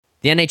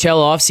The NHL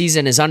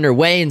offseason is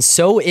underway, and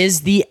so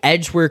is the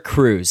Edgework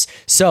Cruise.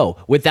 So,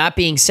 with that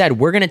being said,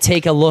 we're going to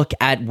take a look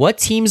at what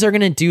teams are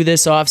going to do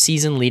this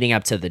offseason leading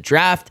up to the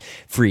draft,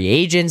 free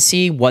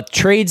agency, what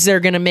trades they're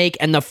going to make,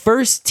 and the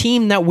first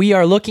team that we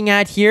are looking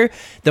at here,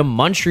 the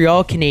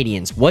Montreal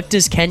Canadiens. What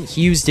does Kent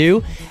Hughes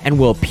do, and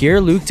will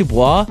Pierre-Luc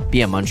Dubois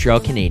be a Montreal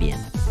Canadien?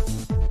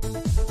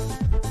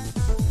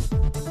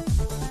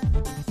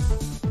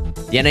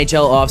 The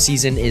NHL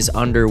offseason is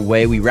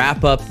underway. We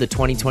wrap up the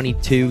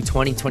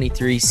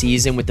 2022-2023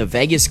 season with the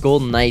Vegas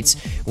Golden Knights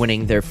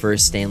winning their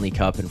first Stanley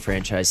Cup in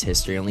franchise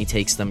history. It only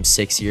takes them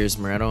 6 years,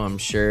 Moretto. I'm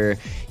sure,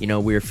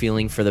 we're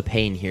feeling for the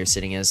pain here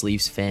sitting as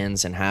Leafs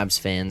fans and Habs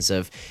fans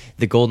of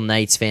the Golden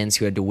Knights fans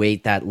who had to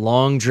wait that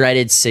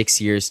long-dreaded 6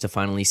 years to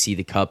finally see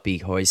the cup be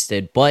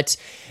hoisted. But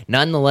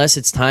nonetheless,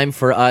 it's time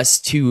for us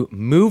to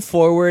move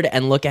forward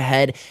and look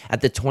ahead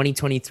at the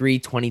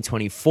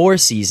 2023-2024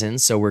 season.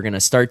 So we're going to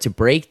start to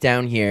break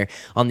down here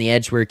on the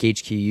Edgework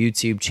HQ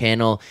YouTube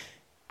channel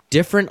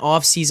different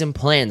offseason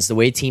plans, the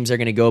way teams are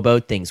going to go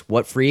about things.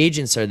 What free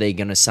agents are they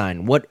going to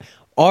sign? What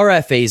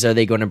RFAs are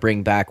they going to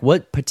bring back?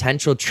 What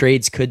potential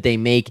trades could they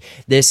make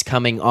this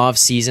coming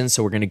offseason?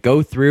 So we're going to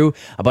go through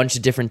a bunch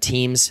of different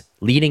teams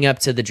leading up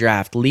to the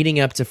draft, leading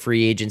up to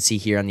free agency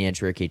here on the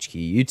Edgework HQ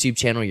YouTube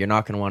channel. You're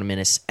not going to want to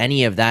miss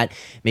any of that.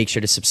 Make sure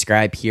to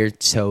subscribe here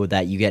so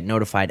that you get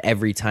notified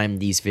every time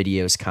these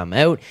videos come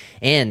out.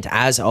 And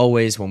as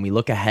always, when we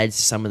look ahead to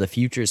some of the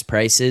futures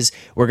prices,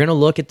 we're going to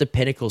look at the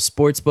Pinnacle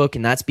Sportsbook,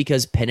 and that's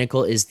because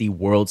Pinnacle is the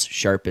world's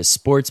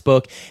sharpest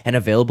sportsbook and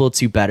available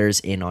to bettors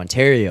in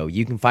Ontario.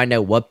 You can find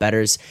out what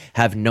bettors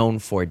have known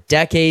for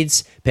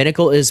decades.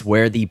 Pinnacle is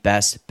where the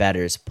best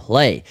bettors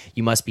play.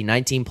 You must be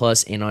 19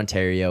 plus in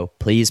Ontario.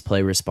 Please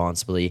play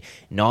responsibly.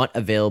 Not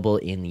available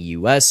in the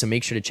US, so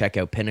make sure to check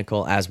out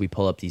Pinnacle as we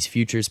pull up these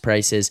futures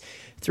prices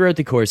throughout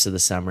the course of the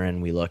summer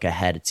and we look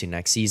ahead to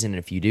next season. And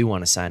if you do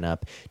want to sign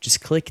up,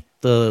 just click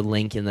the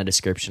link in the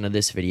description of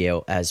this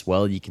video as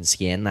well. You can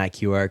scan that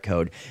QR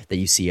code that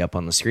you see up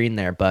on the screen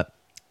there. But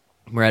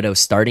Moretto,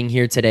 starting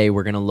here today,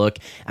 we're going to look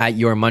at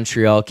your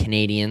Montreal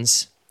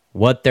Canadiens,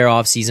 what their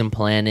offseason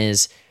plan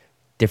is,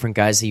 different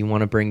guys that you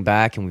want to bring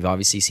back, and we've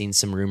obviously seen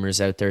some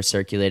rumors out there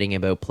circulating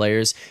about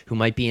players who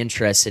might be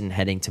interested in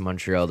heading to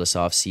Montreal this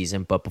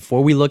offseason. But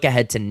before we look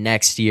ahead to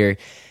next year,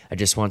 I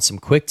just want some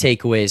quick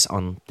takeaways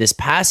on this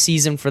past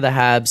season for the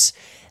Habs.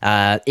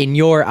 In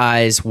your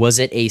eyes, was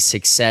it a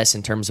success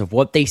in terms of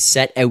what they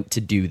set out to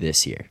do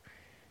this year?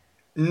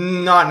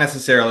 Not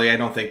necessarily. I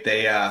don't think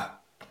they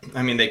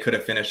they could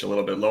have finished a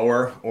little bit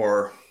lower,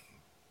 or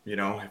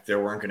if they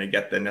weren't going to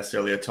get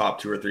necessarily a top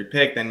 2 or 3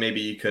 pick, then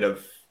maybe you could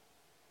have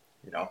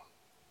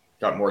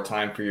got more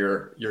time for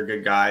your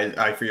good guys,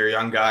 for your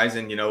young guys,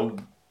 and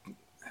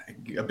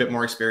a bit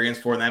more experience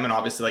for them. And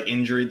obviously, the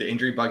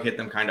injury bug hit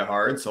them kind of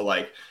hard. So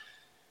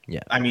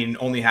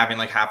only having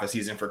half a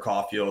season for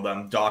Caulfield.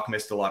 Doc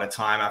missed a lot of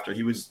time after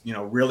he was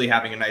really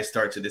having a nice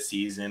start to the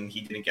season.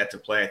 He didn't get to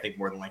play, I think,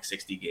 more than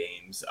 60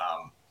 games.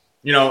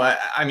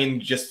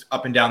 Just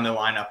up and down the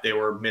lineup, they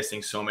were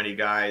missing so many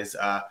guys.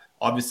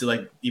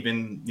 Obviously,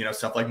 even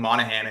stuff like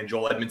Monahan and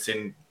Joel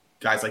Edmondson,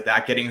 guys like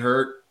that getting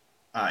hurt.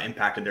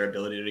 Impacted their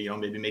ability to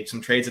maybe make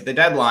some trades at the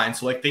deadline.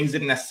 So things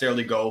didn't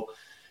necessarily go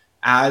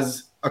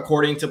as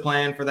according to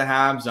plan for the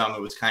Habs. It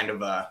was kind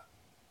of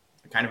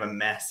a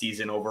mess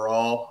season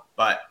overall.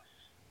 But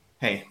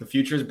hey, the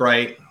future's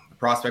bright. The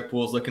prospect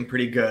pool is looking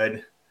pretty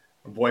good.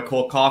 Our boy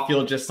Cole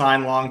Caulfield just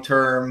signed long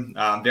term.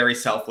 Very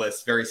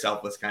selfless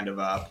kind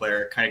of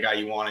player, kind of guy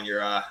you want on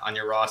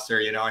your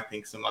roster. I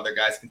think some other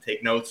guys can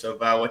take notes of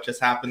what just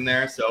happened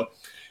there. So.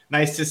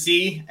 Nice to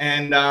see.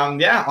 And on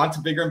to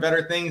bigger and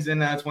better things in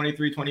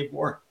 23-24.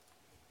 All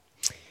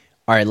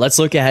right, let's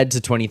look ahead to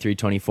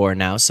 23-24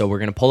 now. So we're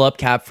going to pull up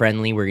Cap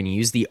Friendly. We're going to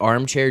use the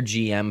Armchair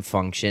GM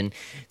function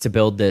to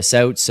build this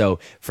out. So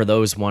for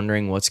those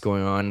wondering what's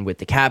going on with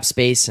the cap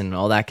space and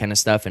all that kind of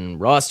stuff and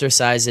roster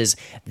sizes,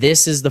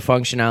 this is the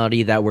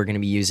functionality that we're going to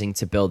be using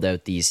to build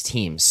out these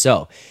teams.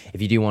 So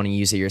if you do want to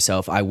use it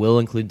yourself, I will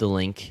include the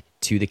link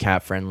to the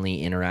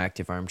cap-friendly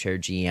interactive Armchair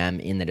GM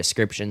in the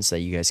description so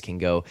that you guys can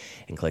go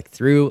and click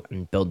through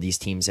and build these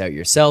teams out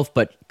yourself.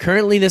 But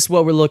currently, this is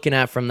what we're looking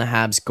at from the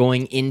Habs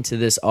going into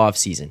this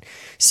offseason.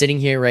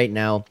 Sitting here right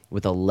now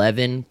with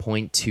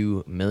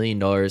 $11.2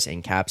 million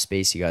in cap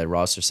space. You got a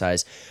roster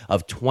size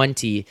of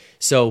 20.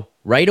 So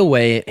right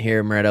away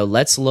here, Moretto,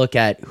 let's look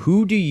at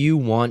who do you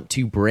want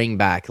to bring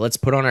back? Let's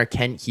put on our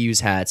Kent Hughes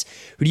hats.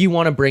 Who do you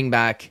want to bring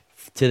back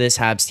to this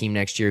Habs team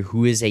next year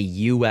who is a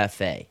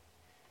UFA?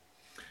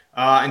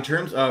 In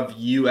terms of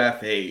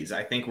UFAs,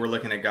 I think we're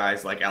looking at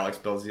guys like Alex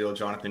Belzile,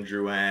 Jonathan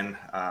Drouin,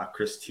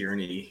 Chris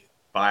Tierney,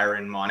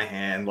 Byron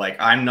Monahan.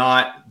 I'm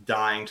not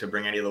dying to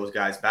bring any of those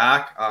guys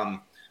back.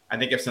 I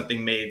think if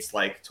something made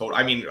total,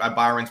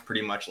 Byron's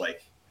pretty much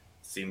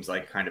seems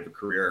like kind of a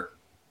career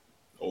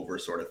over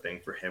sort of thing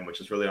for him, which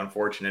is really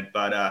unfortunate.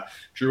 But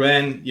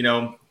Drouin,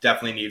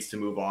 definitely needs to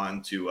move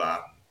on to,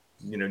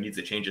 needs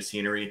a change of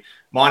scenery.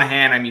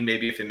 Monahan,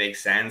 maybe if it makes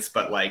sense,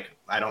 but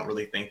I don't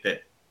really think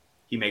that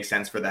he makes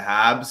sense for the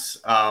Habs.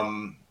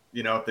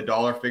 if the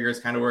dollar figures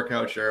kind of work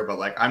out, sure. But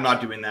like, I'm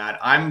not doing that.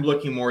 I'm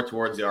looking more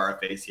towards the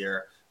RFAs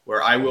here,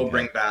 where I will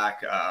bring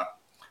back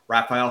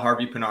Raphael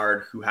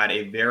Harvey-Pinard, who had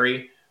a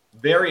very,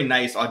 very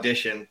nice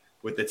audition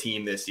with the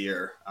team this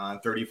year.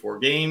 34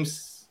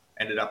 games,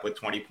 ended up with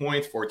 20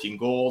 points, 14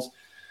 goals.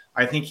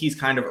 I think he's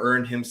kind of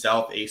earned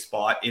himself a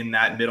spot in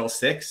that middle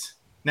six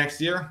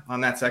next year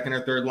on that second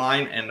or third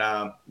line. And,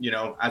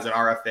 as an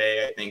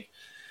RFA, I think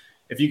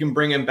if you can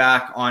bring him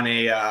back on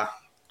a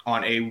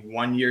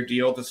 1-year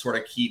deal to sort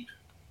of keep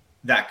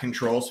that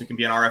control so he can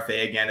be an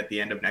RFA again at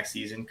the end of next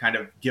season, kind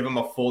of give him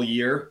a full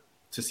year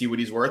to see what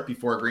he's worth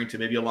before agreeing to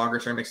maybe a longer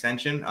term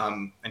extension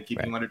and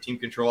keeping him under team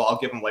control. I'll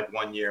give him like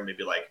 1 year,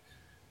 maybe like,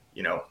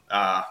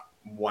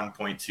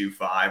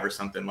 1.25 or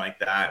something like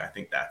that. I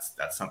think that's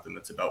something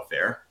that's about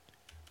fair.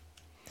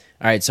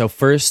 All right. So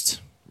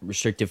first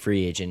restricted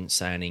free agent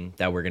signing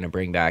that we're going to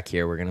bring back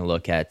here, we're going to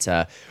look at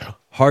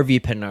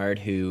Harvey-Pinard,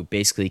 who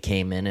basically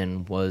came in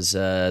and was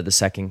the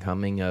second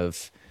coming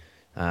of,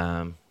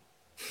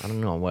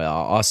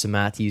 Austin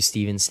Matthews,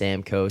 Steven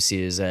Stamkos.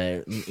 He was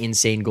an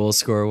insane goal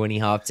scorer when he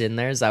hopped in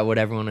there. Is that what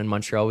everyone in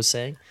Montreal was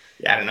saying?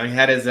 Yeah, I don't know. He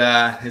had his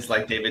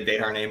like David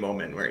Desharnais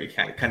moment where he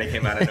kind of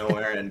came out of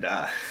nowhere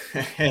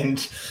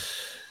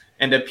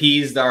and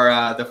appeased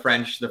the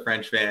French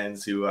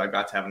fans who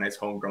got to have a nice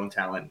homegrown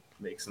talent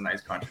make some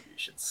nice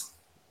contributions.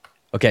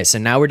 Okay, so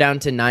now we're down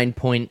to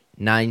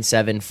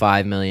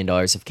 $9.975 million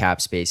of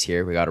cap space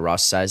here. We got a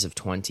roster size of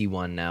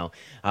 21 now.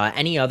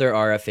 Any other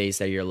RFAs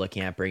that you're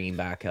looking at bringing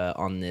back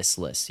on this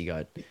list? You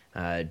got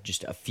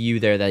just a few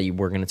there that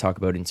we're going to talk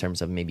about in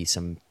terms of maybe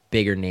some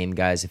bigger name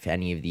guys, if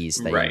any of these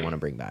that you want to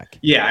bring back.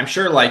 Yeah, I'm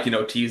sure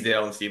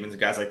Teasdale and Stevens and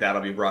guys like that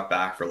will be brought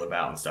back for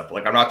Laval and stuff.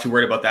 Like, I'm not too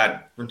worried about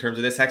that in terms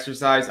of this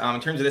exercise.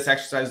 In terms of this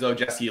exercise, though,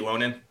 Jesse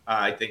Ylonen,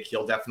 I think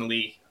he'll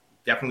definitely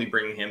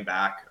bring him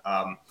back.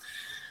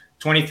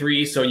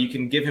 23, so you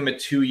can give him a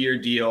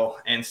 2-year deal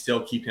and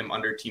still keep him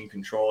under team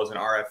control as an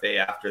RFA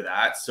after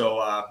that.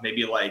 So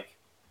maybe like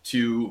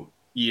 2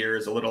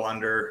 years, a little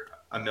under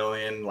 $1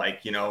 million,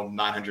 like,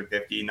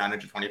 950,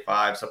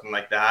 925, something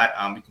like that.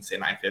 We can say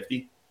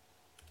 950.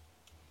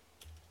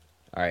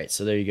 All right,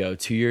 so there you go.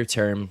 2-year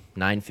term,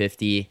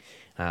 950.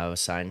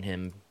 Sign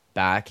him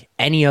back.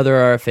 Any other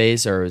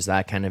RFAs, or is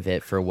that kind of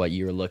it for what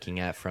you were looking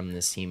at from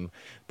this team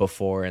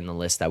before in the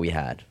list that we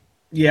had?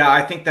 Yeah,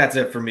 I think that's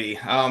it for me.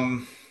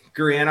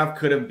 Gurianov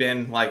could have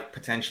been like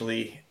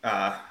potentially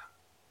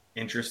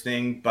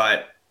interesting,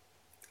 but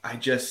I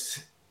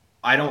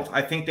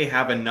think they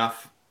have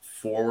enough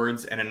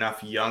forwards and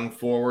enough young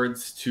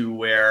forwards to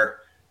where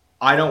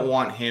I don't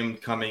want him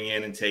coming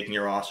in and taking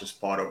a roster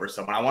spot over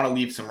someone. I want to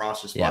leave some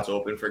roster spots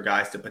open for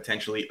guys to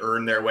potentially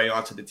earn their way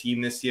onto the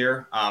team this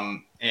year.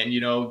 And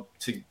to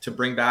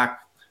bring back,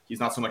 he's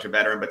not so much a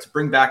veteran, but to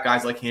bring back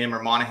guys like him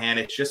or Monahan,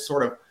 it's just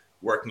sort of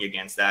working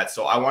against that.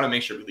 So I want to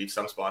make sure we leave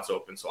some spots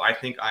open. So I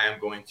think I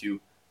am going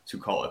to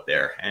call it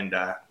there. And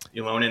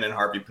Ylonen and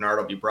Harvey-Pinard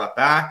will be brought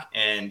back,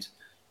 and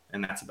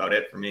that's about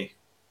it for me.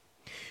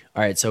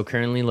 All right, so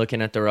currently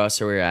looking at the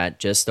roster, we're at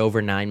just over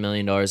 $9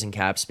 million in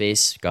cap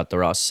space. Got the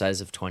roster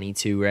size of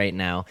 22 right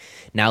now.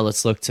 Now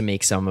let's look to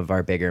make some of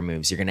our bigger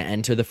moves. You're going to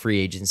enter the free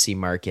agency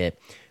market.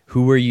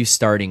 Who are you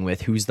starting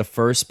with? Who's the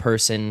first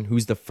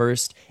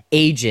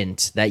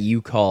agent that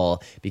you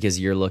call because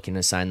you're looking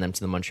to sign them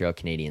to the Montreal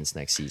Canadiens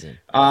next season?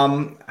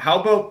 How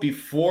about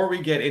before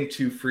we get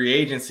into free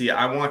agency,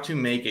 I want to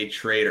make a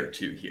trade or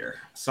two here.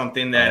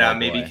 Something that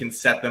maybe can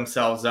set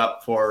themselves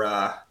up for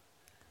a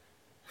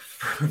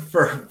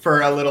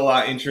little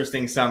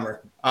interesting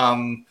summer.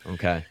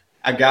 Okay.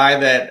 A guy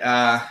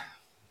that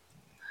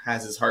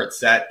has his heart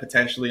set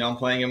potentially on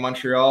playing in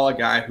Montreal, a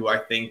guy who I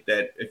think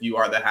that if you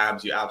are the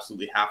Habs, you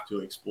absolutely have to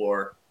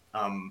explore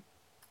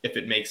if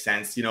it makes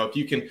sense. If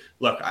you can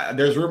look,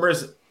 there's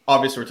rumors.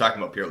 Obviously, we're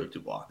talking about Pierre-Luc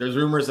Dubois. There's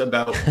rumors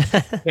about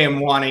him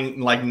wanting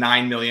like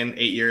 $9 million,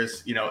 8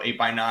 years, 8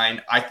 by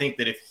 9. I think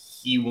that if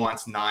he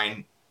wants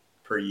 9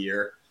 per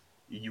year,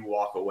 you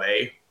walk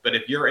away. But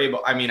if you're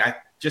able,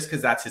 just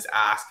because that's his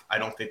ask, I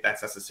don't think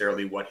that's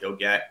necessarily what he'll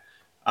get.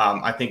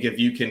 I think if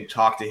you can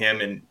talk to him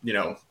and,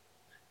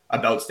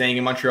 about staying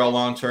in Montreal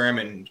long-term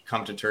and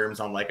come to terms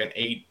on like an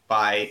 8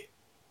 by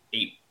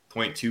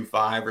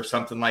 8.25 or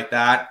something like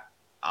that,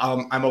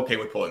 I'm okay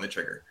with pulling the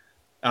trigger.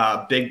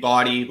 Big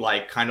body,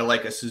 like kind of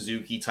like a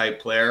Suzuki type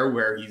player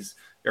where he's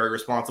very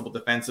responsible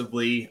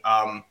defensively,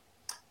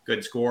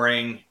 good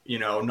scoring,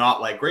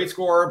 not like great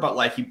scorer, but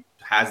like he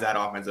has that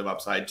offensive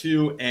upside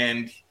too.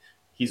 And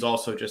he's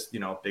also just,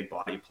 big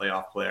body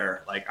playoff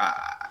player. Like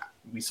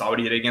we saw what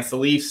he did against the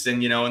Leafs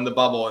and, in the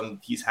bubble, and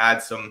he's had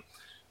some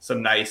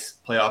nice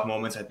playoff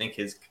moments. I think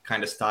his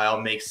kind of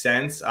style makes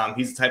sense.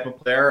 He's the type of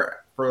player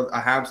for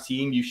a Habs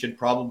team you should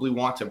probably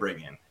want to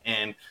bring in.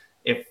 And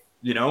if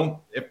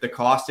the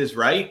cost is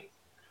right,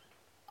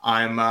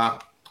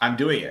 I'm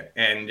doing it.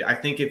 And I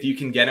think if you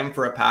can get him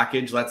for a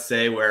package, let's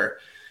say where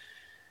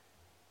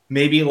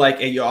maybe like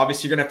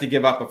obviously you're gonna have to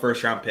give up a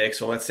first round pick.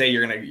 So let's say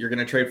you're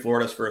gonna trade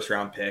Florida's first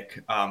round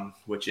pick,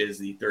 which is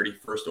the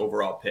 31st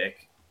overall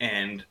pick,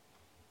 and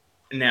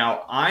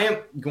Now, I am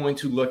going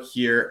to look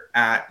here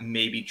at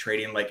maybe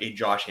trading like a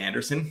Josh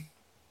Anderson,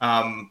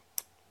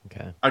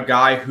 Okay. a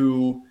guy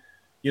who,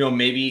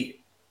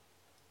 maybe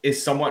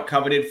is somewhat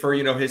coveted for,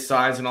 his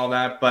size and all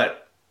that,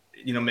 but,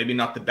 maybe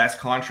not the best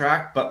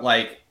contract. But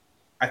like,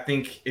 I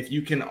think if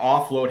you can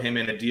offload him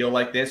in a deal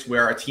like this,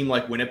 where a team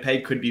like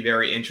Winnipeg could be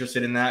very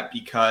interested in that,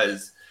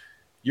 because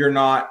you're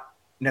not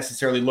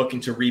necessarily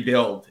looking to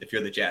rebuild if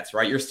you're the Jets,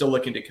 right? You're still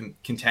looking to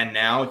contend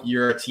now.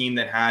 You're a team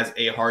that has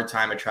a hard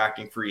time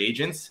attracting free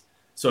agents.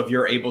 So if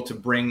you're able to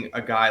bring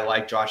a guy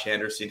like Josh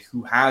Anderson,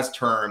 who has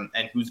term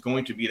and who's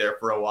going to be there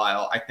for a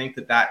while, I think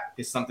that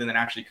is something that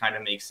actually kind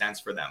of makes sense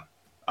for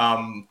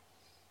them.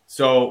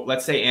 So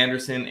let's say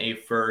Anderson, a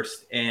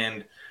first,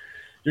 and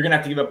you're going to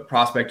have to give up a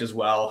prospect as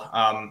well.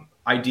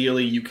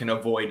 Ideally, you can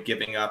avoid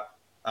giving up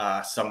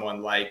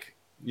someone like,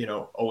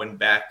 Owen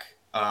Beck.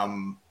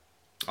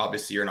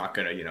 Obviously, you're not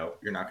gonna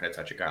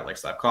touch a guy like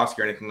Slafkovsky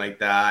or anything like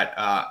that.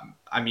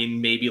 I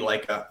mean, maybe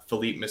like a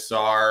Philippe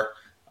Massar.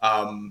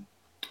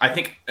 I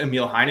think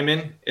Emil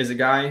Heineman is a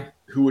guy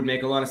who would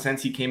make a lot of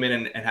sense. He came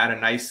in and had a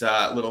nice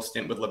little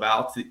stint with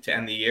Laval to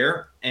end the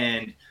year,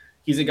 and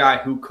he's a guy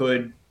who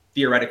could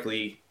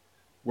theoretically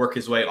work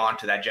his way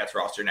onto that Jets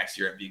roster next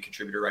year and be a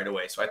contributor right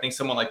away. So I think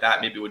someone like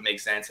that maybe would make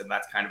sense, and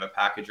that's kind of a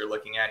package you're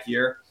looking at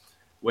here,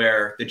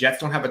 where the Jets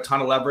don't have a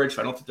ton of leverage.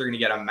 So I don't think they're going to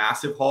get a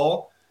massive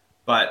haul,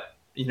 but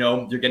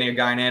you're getting a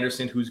guy in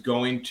Anderson who's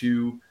going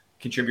to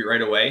contribute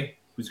right away,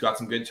 who's got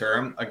some good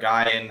term, a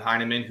guy in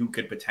Heineman who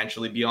could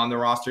potentially be on the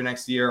roster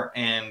next year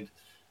and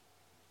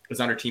is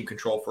under team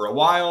control for a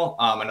while,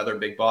 another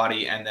big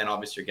body, and then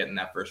obviously you're getting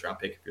that first round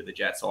pick if you're the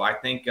Jets. So I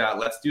think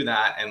let's do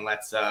that, and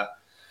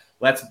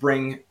let's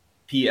bring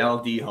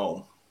PLD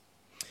home.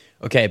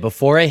 Okay,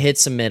 before I hit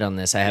submit on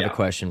this, I have a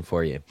question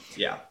for you.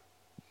 Yeah.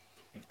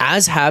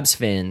 As Habs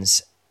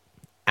fans,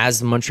 as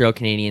the Montreal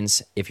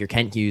Canadiens, if you're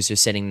Kent Hughes, you're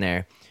sitting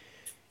there,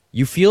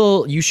 you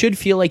should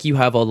feel like you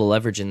have all the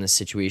leverage in this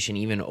situation,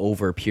 even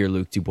over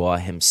Pierre-Luc Dubois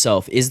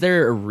himself. Is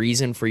there a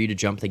reason for you to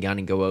jump the gun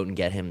and go out and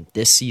get him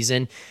this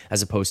season,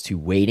 as opposed to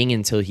waiting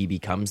until he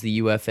becomes the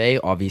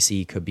UFA? Obviously,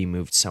 he could be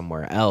moved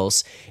somewhere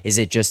else. Is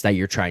it just that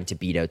you're trying to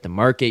beat out the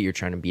market? You're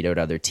trying to beat out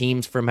other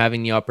teams from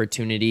having the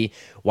opportunity?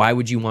 Why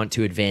would you want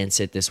to advance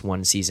it this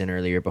one season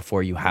earlier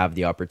before you have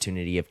the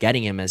opportunity of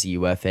getting him as a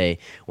UFA,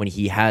 when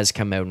he has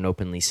come out and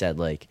openly said,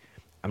 like,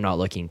 I'm not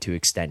looking to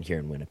extend here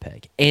in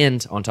Winnipeg,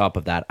 and on top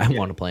of that, I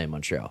want to play in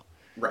Montreal.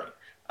 Right.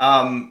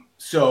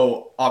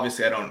 So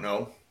obviously I don't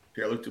know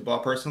Pierre-Luc Dubois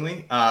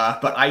personally,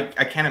 but I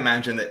can't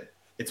imagine that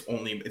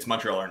it's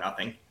Montreal or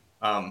nothing.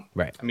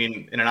 Right. I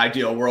mean, in an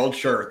ideal world,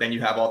 sure, then you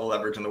have all the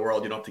leverage in the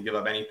world. You don't have to give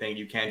up anything.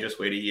 You can't just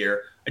wait a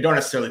year. I don't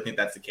necessarily think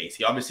that's the case.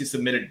 He obviously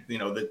submitted,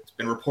 it's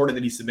been reported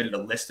that he submitted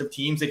a list of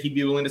teams that he'd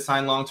be willing to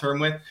sign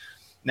long-term with.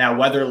 Now,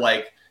 whether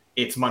like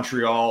it's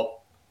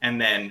Montreal and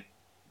then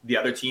the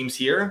other teams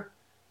here,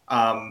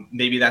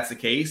 maybe that's the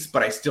case,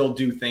 but I still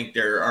do think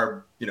there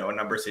are, a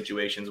number of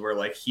situations where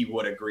like he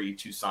would agree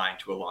to sign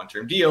to a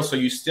long-term deal. So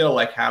you still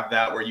like have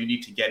that where you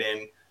need to get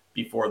in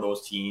before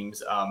those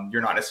teams.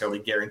 You're not necessarily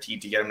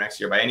guaranteed to get him next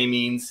year by any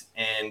means.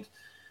 And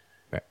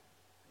right.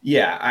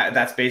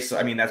 That's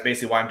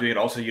basically why I'm doing it.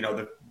 Also,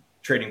 the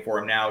trading for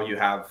him now, you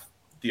have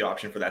the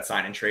option for that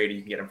sign and trade. You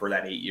can get him for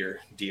that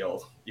 8-year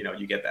deal.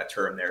 You get that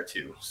term there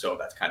too. So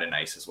that's kind of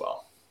nice as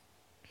well.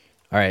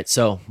 All right.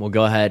 So we'll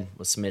go ahead.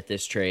 We'll submit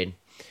this trade.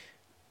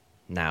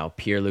 Now,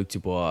 Pierre-Luc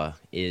Dubois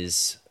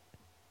is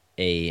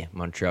a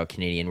Montreal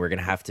Canadien. We're going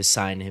to have to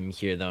sign him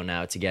here, though,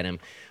 now to get him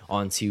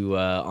onto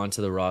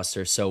the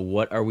roster. So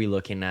what are we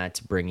looking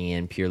at bringing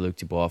in Pierre-Luc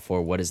Dubois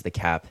for? What is the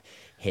cap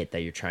hit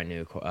that you're trying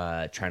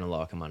to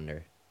lock him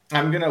under?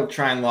 I'm going to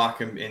try and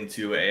lock him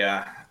into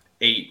a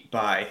 8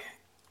 by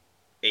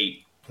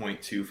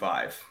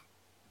 8.25.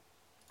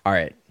 All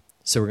right.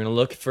 So we're going to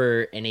look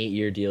for an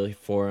 8-year deal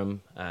for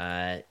him.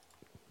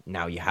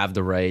 Now you have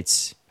the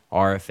rights,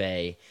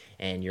 RFA,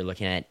 and you're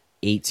looking at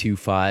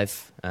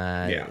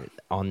 8.25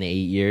 on the 8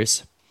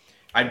 years.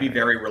 I'd be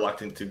very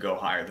reluctant to go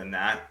higher than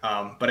that.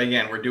 But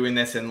again, we're doing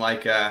this in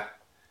like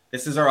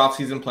this is our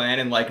offseason plan,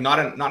 and like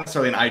not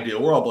necessarily an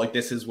ideal world, but like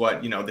this is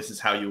what this is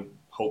how you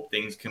hope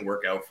things can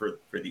work out for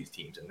these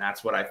teams, and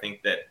that's what I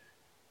think that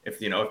if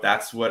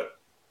that's what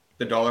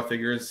the dollar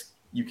figures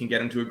you can get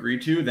him to agree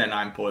to, then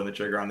I'm pulling the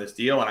trigger on this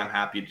deal, and I'm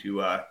happy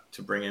to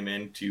bring him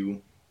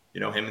into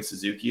him and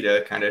Suzuki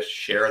to kind of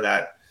share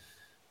that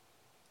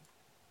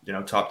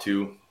top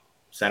two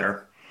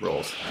center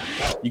roles.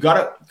 You got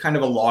a kind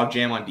of a log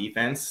jam on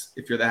defense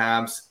if you're the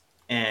Habs,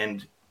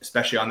 and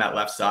especially on that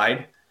left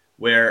side,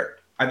 where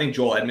I think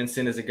Joel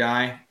Edmondson is a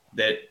guy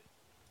that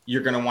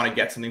you're going to want to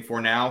get something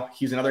for now.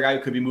 He's another guy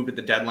who could be moved at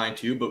the deadline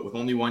too, but with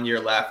only 1 year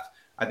left,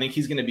 I think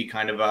he's going to be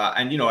kind of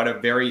at a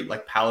very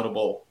like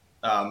palatable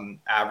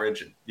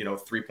average,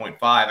 3.5.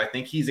 I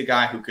think he's a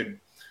guy who could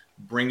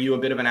bring you a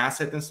bit of an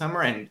asset this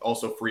summer and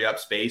also free up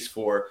space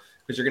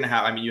because you're going to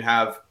have, you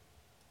have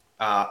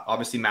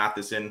obviously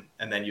Matheson,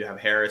 and then you have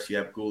Harris, you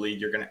have Gouli,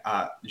 you're going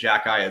to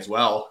Jack as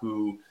well,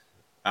 who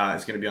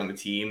is going to be on the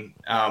team.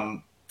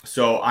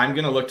 So I'm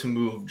going to look to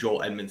move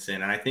Joel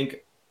Edmondson. And I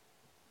think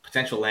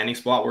potential landing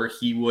spot where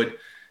he would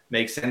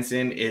make sense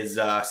in is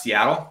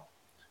Seattle.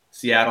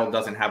 Seattle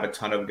doesn't have a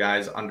ton of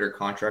guys under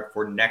contract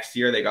for next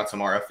year. They got some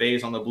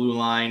RFAs on the blue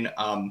line.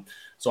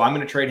 So I'm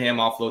going to trade him,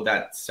 offload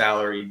that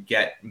salary,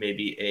 get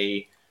maybe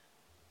a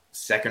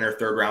second or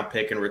third round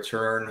pick in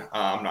return.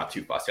 I'm not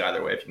too fussy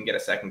either way. If you can get a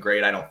second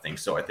grade, I don't think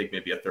so. I think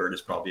maybe a third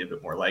is probably a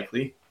bit more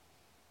likely.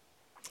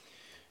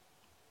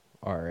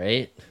 All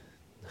right.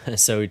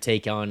 So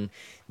take on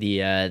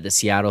the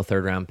Seattle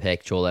third round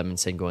pick, Joel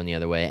Edmondson going the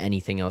other way.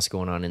 Anything else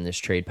going on in this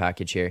trade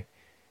package here?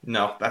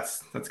 No,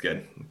 that's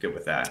good. I'm good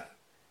with that.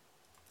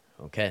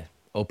 Okay.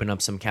 Open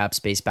up some cap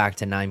space back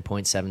to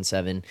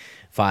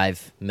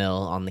 9.775 mil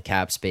on the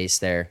cap space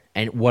there.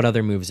 And what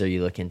other moves are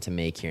you looking to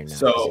make here now?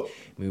 So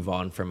move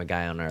on from a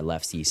guy on our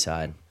left east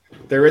side.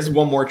 There is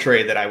one more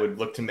trade that I would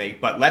look to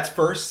make, but let's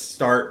first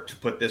start to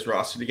put this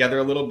roster together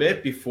a little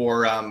bit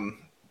before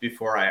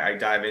I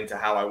dive into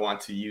how I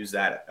want to use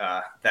that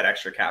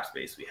extra cap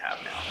space we have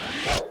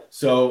now.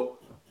 So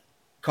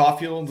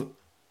Caulfield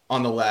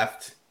on the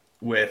left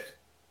with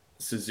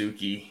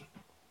Suzuki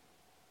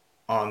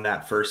on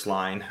that first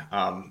line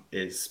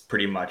is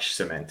pretty much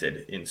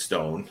cemented in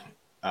stone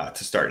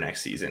to start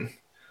next season.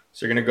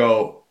 So you're going to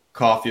go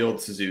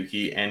Caulfield,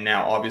 Suzuki, and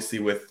now obviously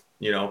with,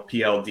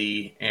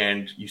 PLD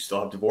and you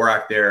still have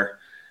Dvorak there,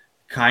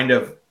 kind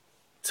of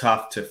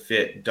tough to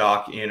fit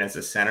Doc in as a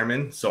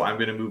centerman. So I'm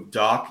going to move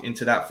Doc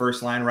into that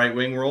first line right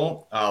wing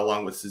role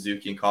along with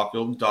Suzuki and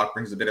Caulfield. Doc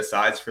brings a bit of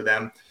size for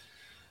them.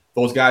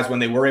 Those guys, when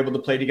they were able to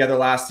play together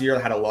last year,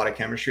 had a lot of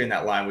chemistry, and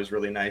that line was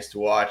really nice to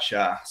watch.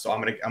 So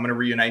I'm gonna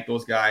reunite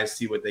those guys,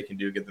 see what they can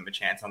do, give them a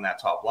chance on that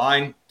top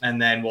line,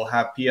 and then we'll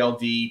have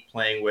PLD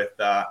playing with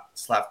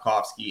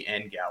Slavkovsky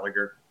and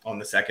Gallagher on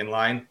the second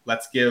line.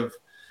 Let's give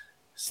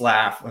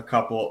Slav a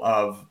couple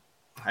of,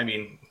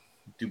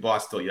 Dubois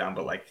is still young,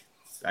 but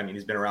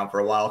he's been around for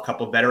a while. A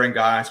couple of veteran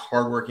guys,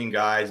 hardworking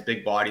guys,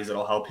 big bodies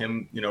that'll help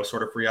him,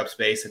 sort of free up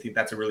space. I think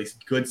that's a really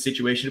good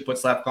situation to put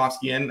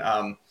Slavkovsky in.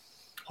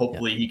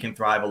 Hopefully he can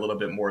thrive a little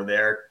bit more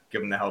there,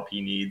 given the help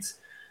he needs.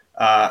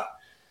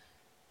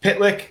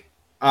 Pitlick,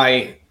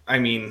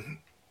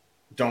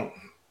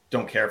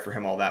 don't care for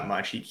him all that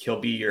much. He'll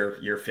be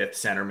your fifth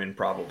centerman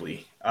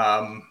probably.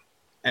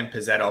 And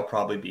Pizzetto will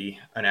probably be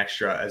an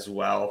extra as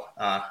well.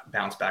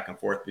 Bounce back and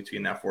forth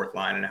between that fourth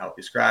line and a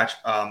healthy scratch.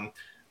 I'm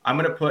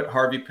going to put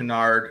Harvey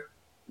Pinard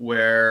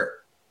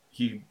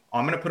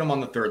I'm going to put him on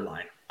the third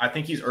line. I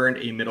think he's earned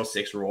a middle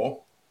six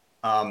role.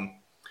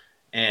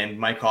 And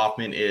Mike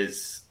Hoffman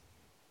is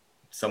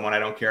someone I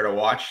don't care to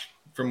watch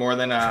for more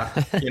than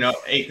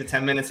 8 to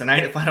 10 minutes a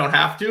night if I don't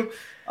have to.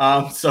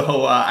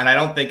 And I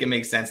don't think it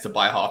makes sense to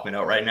buy Hoffman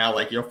out right now.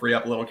 You'll free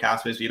up a little cap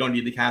space, but you don't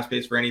need the cap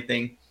space for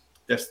anything.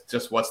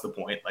 Just what's the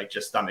point?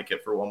 Just stomach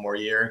it for one more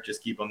year.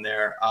 Just keep him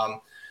there.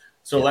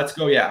 Let's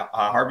go. Yeah,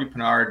 Harvey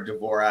Pinard,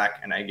 Dvorak,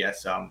 and I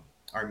guess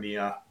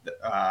Armia.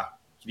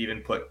 Could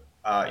even put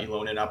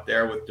Ilonen up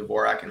there with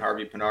Dvorak and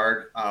Harvey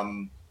Pinard.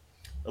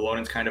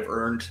 Ilonen's kind of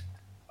earned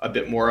a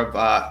bit more of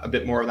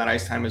that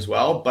ice time as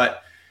well.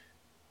 But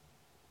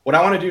what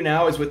I want to do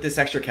now is with this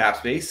extra cap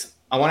space,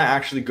 I want to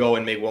actually go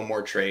and make one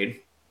more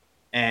trade,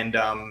 and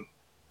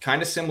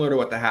kind of similar to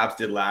what the Habs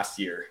did last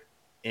year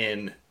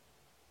in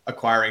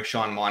acquiring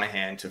Sean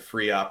Monahan to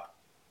free up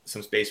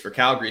some space for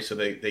Calgary so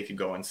they could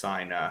go and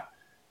sign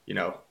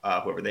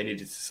whoever they needed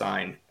to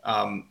sign.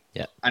 And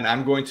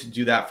I'm going to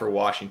do that for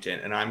Washington,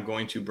 and I'm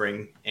going to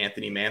bring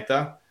Anthony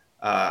Mantha,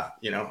 a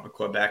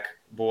Quebec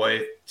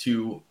boy,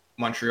 to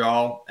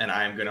Montreal, and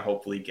I'm going to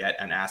hopefully get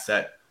an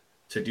asset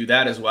to do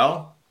that as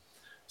well.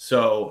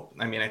 So,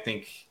 I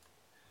think,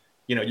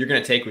 you're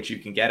going to take what you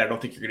can get. I don't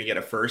think you're going to get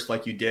a first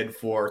like you did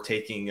for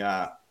taking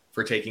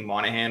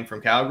Monahan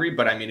from Calgary.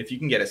 But if you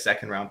can get a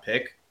second round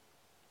pick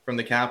from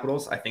the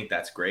Capitals, I think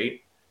that's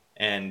great.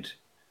 And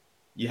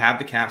you have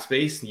the cap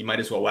space. You might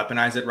as well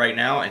weaponize it right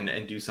now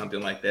and do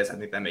something like this. I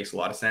think that makes a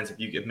lot of sense.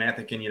 If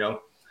Mantha can,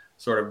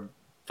 sort of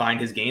find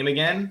his game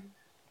again,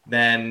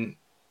 then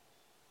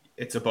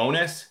it's a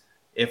bonus.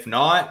 If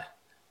not,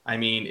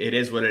 it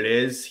is what it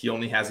is. He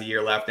only has a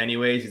year left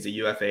anyways. He's a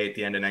UFA at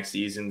the end of next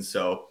season.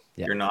 So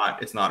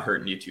it's not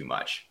hurting you too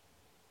much.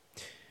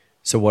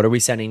 So what are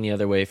we sending the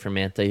other way for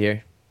Mantha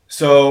here?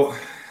 So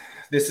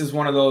this is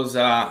one of those,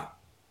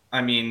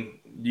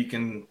 you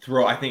can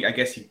throw, I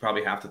guess you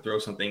probably have to throw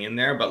something in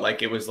there,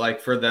 but it was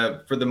for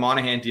the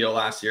Monahan deal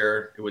last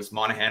year, it was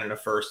Monahan and a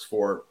first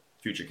for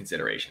future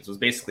considerations. It was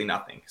basically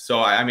nothing.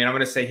 So, I'm going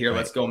to say here,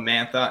 Let's go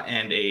Mantha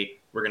and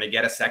we're going to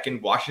get a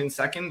second, Washington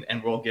second,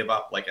 and we'll give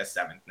up a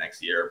seventh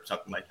next year or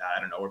something like that. I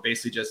don't know.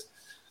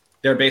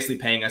 They're basically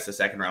paying us a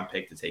second round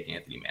pick to take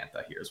Anthony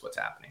Mantha. Here's what's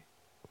happening.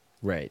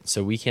 Right.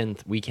 So we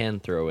can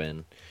throw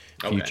in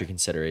future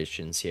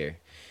considerations here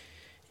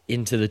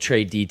into the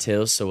trade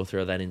details. So we'll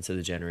throw that into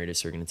the generator.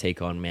 So we're going to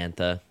take on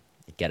Mantha,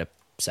 get a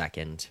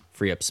second,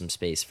 free up some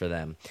space for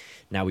them.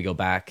 Now we go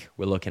back.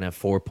 We're looking at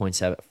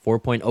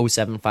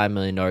 $4.075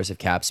 million of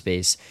cap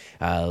space,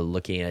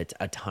 looking at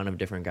a ton of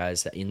different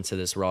guys into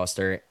this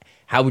roster.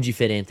 How would you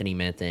fit Anthony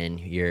Mantha in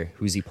here?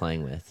 Who's he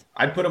playing with?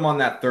 I'd put him on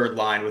that third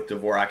line with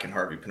Dvorak and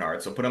Harvey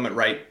Pinard. So put him at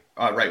right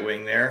right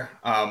wing there.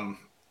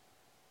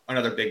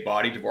 Another big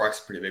body. Dvorak's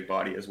a pretty big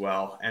body as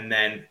well. And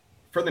then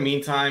for the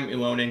meantime,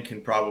 Ilonen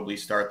can probably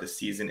start the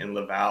season in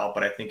Laval,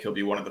 but I think he'll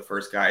be one of the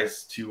first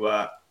guys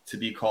to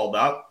be called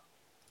up.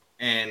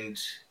 And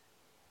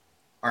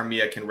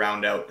Armia can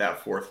round out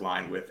that fourth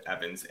line with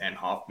Evans and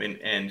Hoffman.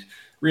 And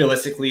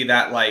realistically,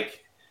 it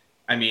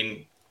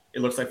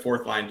looks like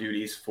fourth line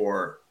duties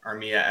for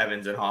Armia,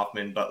 Evans, and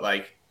Hoffman, but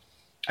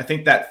I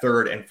think that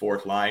third and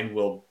fourth line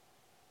will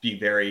be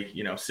very,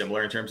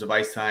 similar in terms of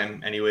ice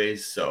time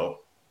anyways. So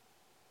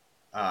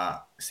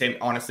same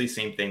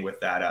thing with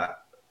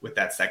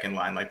that second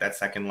line. Like that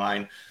second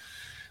line,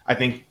 I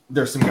think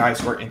there's some guys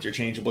who are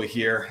interchangeable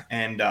here.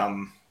 And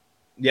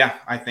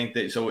I think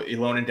that so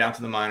Ilonen down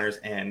to the minors,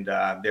 and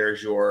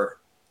there's your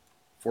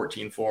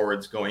 14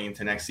 forwards going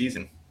into next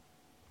season.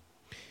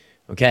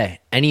 Okay.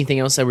 Anything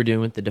else that we're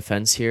doing with the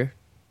defense here?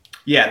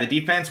 Yeah, the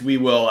defense, we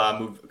will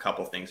move a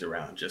couple things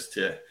around just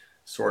to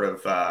sort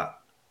of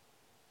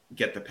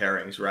get the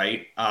pairings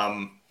right.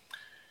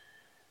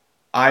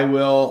 I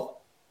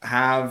will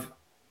have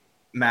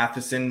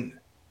Matheson.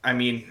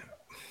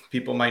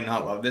 People might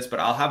not love this, but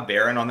I'll have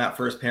Barron on that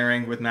first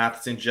pairing with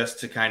Matheson just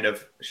to kind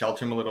of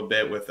shelter him a little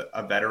bit with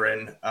a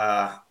veteran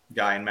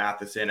guy in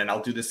Matheson. And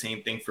I'll do the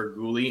same thing for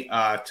Gouli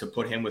to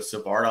put him with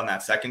Savard on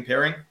that second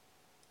pairing.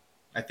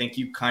 I think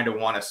you kind of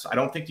want to – I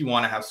don't think you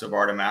want to have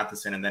Savard and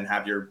Matheson and then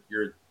have your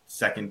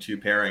second two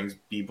pairings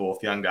be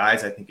both young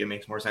guys. I think it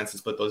makes more sense to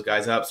split those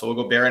guys up. So we'll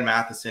go Barron,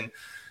 Matheson,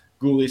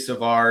 Gouli,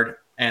 Savard,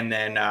 and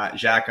then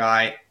Zack.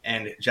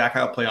 And Zack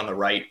will play on the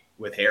right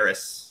with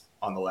Harris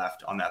on the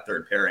left on that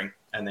third pairing.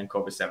 And then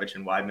Kovacevic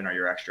and Weidman are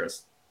your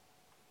extras.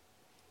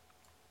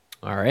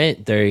 All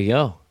right, there you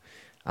go.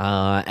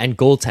 And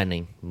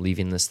goaltending,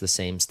 leaving this the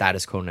same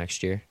status quo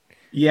next year.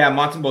 Yeah,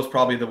 Montembeault's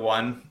probably the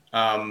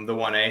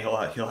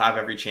 1A. He'll have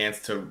every chance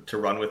to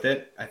run with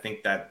it. I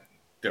think that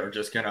they're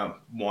just gonna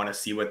want to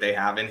see what they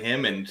have in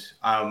him.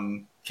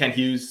 And Ken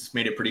Hughes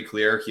made it pretty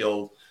clear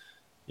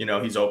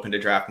he's open to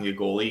drafting a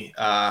goalie,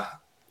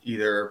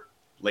 either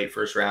late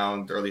first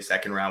round, early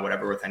second round,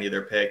 whatever, with any of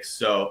their picks.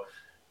 So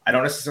I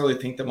don't necessarily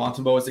think that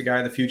Montembeault is the guy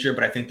of the future,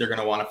 but I think they're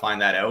going to want to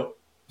find that out.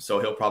 So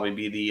he'll probably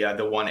be the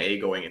 1A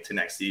going into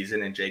next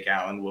season, and Jake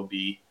Allen will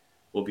be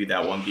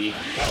that 1B.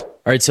 All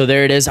right, so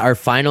there it is, our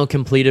final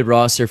completed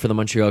roster for the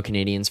Montreal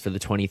Canadiens for the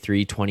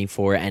 23-24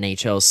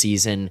 NHL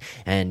season.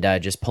 And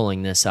just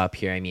pulling this up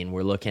here,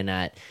 we're looking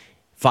at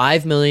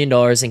 $5 million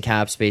in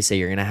cap space that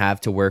you're going to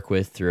have to work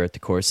with throughout the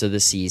course of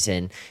the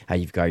season.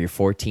 You've got your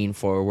 14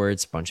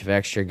 forwards, a bunch of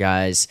extra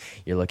guys.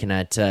 You're looking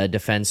at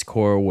defense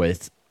core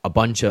with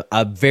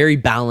a very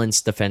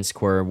balanced defense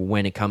core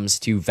when it comes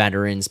to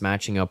veterans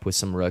matching up with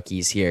some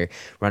rookies here.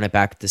 Run it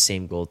back with the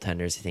same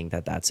goaltenders. I think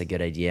that's a good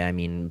idea.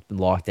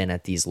 Locked in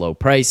at these low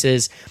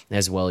prices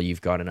as well. You've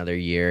got another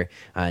year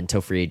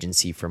until free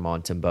agency for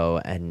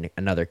Montembeault and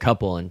another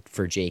couple and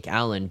for Jake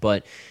Allen.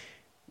 But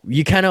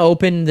you kind of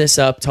opened this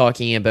up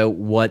talking about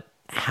what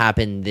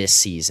happened this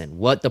season,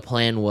 what the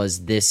plan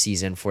was this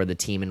season for the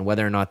team, and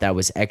whether or not that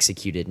was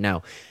executed.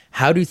 Now,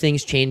 how do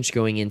things change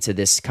going into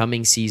this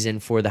coming season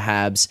for the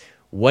Habs?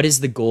 What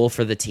is the goal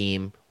for the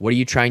team? What are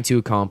you trying to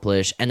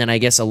accomplish? And then I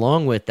guess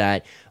along with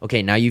that,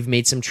 okay, now you've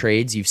made some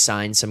trades, you've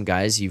signed some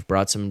guys, you've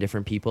brought some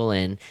different people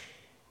in.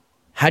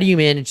 How do you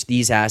manage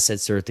these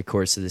assets throughout the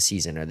course of the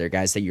season? Are there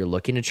guys that you're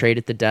looking to trade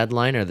at the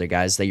deadline? Are there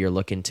guys that you're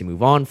looking to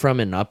move on from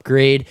and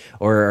upgrade?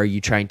 Or are you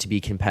trying to be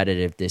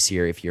competitive this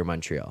year if you're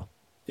Montreal?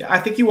 Yeah, I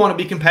think you want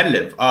to be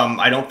competitive.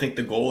 I don't think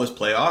the goal is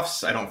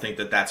playoffs. I don't think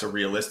that that's a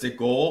realistic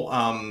goal.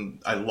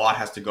 A lot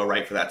has to go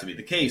right for that to be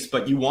the case,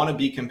 but you want to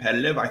be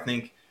competitive. I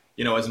think,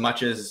 as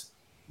much as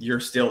you're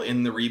still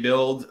in the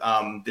rebuild,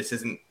 this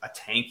isn't a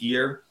tank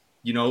year.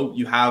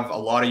 You have a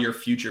lot of your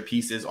future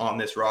pieces on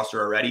this roster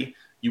already.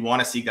 You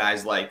want to see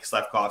guys like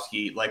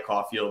Slafkovsky, like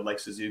Caulfield, like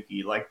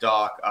Suzuki, like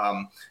Doc.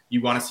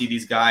 You want to see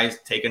these guys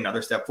take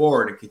another step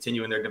forward and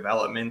continue in their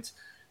development.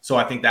 So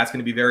I think that's going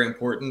to be very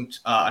important.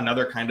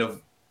 Another kind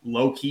of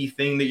low-key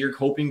thing that you're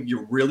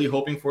really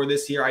hoping for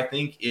this year, I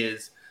think,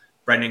 is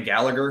Brendan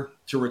Gallagher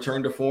to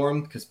return to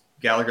form, because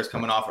Gallagher's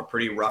coming off a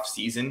pretty rough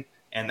season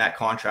and that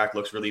contract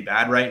looks really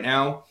bad right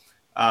now.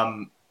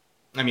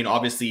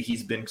 Obviously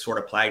he's been sort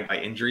of plagued by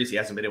injuries. He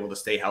hasn't been able to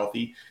stay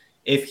healthy.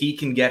 If he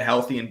can get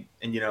healthy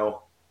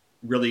and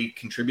really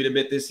contribute a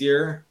bit this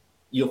year,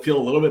 you'll feel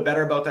a little bit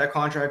better about that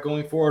contract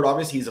going forward.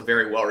 Obviously he's a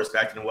very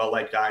well-respected and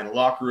well-liked guy in the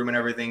locker room and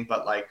everything,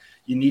 but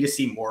you need to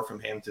see more from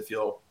him to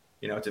feel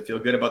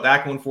good about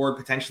that going forward.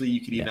 Potentially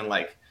you could even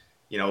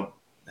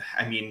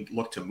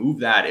look to move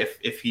that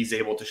if he's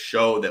able to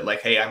show that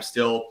hey, I'm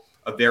still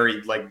a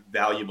very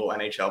valuable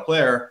NHL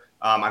player.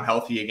 I'm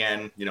healthy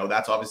again.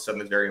 That's obviously something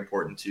that's very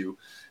important too.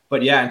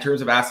 But yeah, in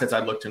terms of assets,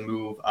 I'd look to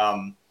move.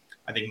 I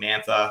think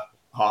Mantha,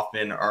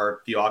 Hoffman are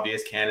the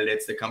obvious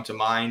candidates that come to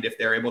mind. If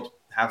they're able to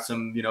have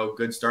some,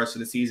 good starts to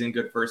the season,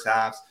 good first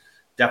halves,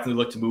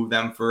 definitely look to move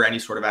them for any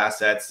sort of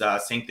assets.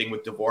 Same thing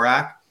with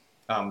Dvorak.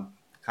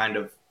 Kind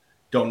of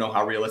don't know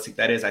how realistic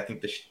that is. I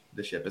think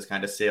the ship has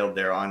kind of sailed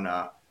there on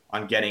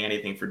on getting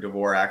anything for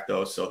Dvorak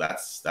though, so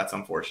that's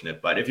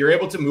unfortunate. But if you're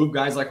able to move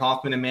guys like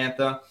Hoffman and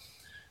Mantha,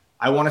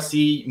 I want to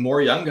see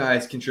more young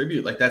guys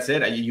contribute. Like that's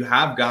it. You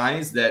have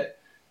guys that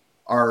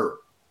are,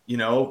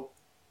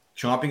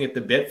 chomping at the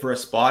bit for a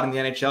spot in the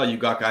NHL. You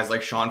got guys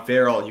like Sean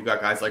Farrell. You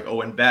got guys like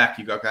Owen Beck.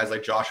 You got guys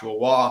like Joshua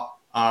Waugh.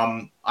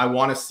 I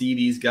want to see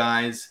these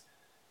guys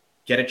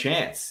get a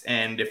chance.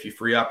 And if you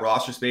free up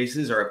roster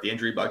spaces or if the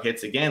injury bug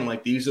hits again,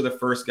 like these are the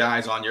first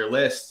guys on your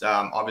list,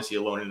 obviously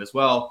Alonen as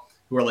well,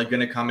 who are like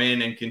going to come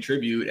in and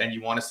contribute. And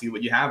you want to see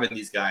what you have in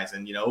these guys.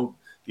 And,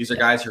 these are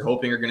guys you're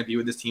hoping are going to be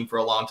with this team for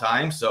a long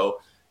time.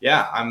 So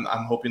yeah,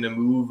 I'm hoping to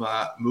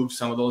move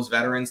some of those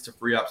veterans to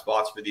free up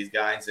spots for these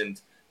guys. And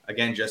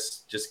again,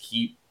 just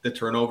keep the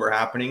turnover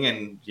happening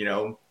and,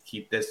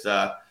 keep this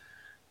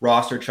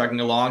roster chugging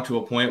along to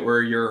a point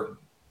where you're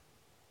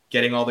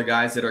getting all the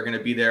guys that are going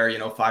to be there,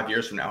 5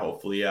 years from now,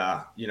 hopefully,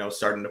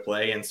 starting to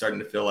play and starting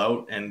to fill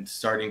out and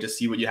starting to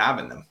see what you have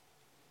in them.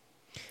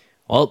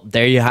 Well,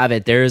 there you have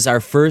it. There's our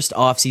first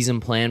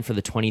offseason plan for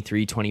the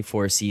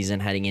 23-24 season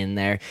heading in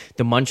there.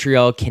 The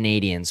Montreal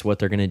Canadiens, what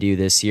they're going to do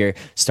this year,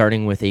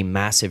 starting with a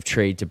massive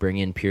trade to bring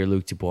in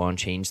Pierre-Luc Dubois and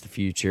change the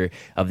future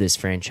of this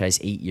franchise.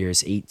 8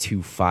 years,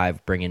 8-5,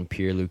 bring in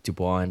Pierre-Luc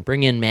Dubois and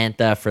bring in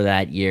Mantha for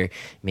that year.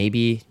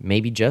 Maybe,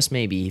 just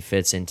maybe he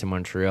fits into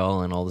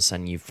Montreal and all of a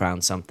sudden you've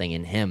found something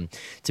in him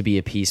to be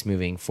a piece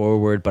moving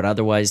forward. But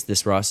otherwise,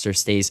 this roster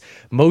stays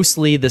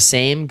mostly the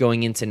same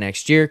going into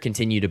next year.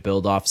 Continue to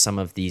build off some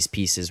of these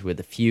pieces with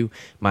a few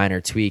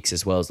minor tweaks,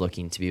 as well as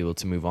looking to be able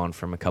to move on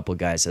from a couple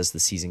guys as the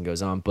season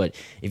goes on. But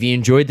if you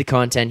enjoyed the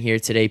content here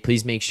today,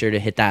 please make sure to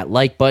hit that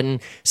like button,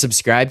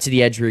 subscribe to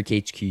the Edgework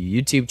HQ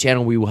YouTube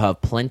channel. We will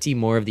have plenty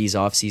more of these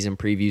off-season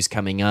previews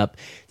coming up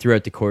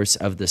throughout the course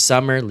of the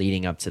summer,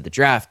 leading up to the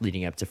draft,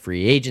 leading up to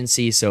free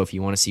agency. So if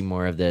you want to see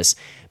more of this,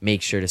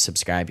 make sure to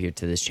subscribe here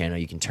to this channel.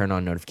 You can turn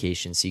on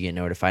notifications so you get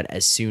notified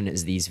as soon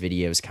as these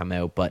videos come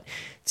out. But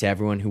to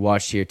everyone who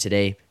watched here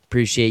today,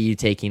 appreciate you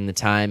taking the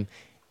time.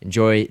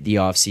 Enjoy the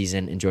off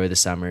season. Enjoy the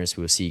summers.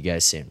 We'll see you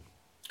guys soon.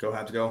 Go,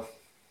 have to go.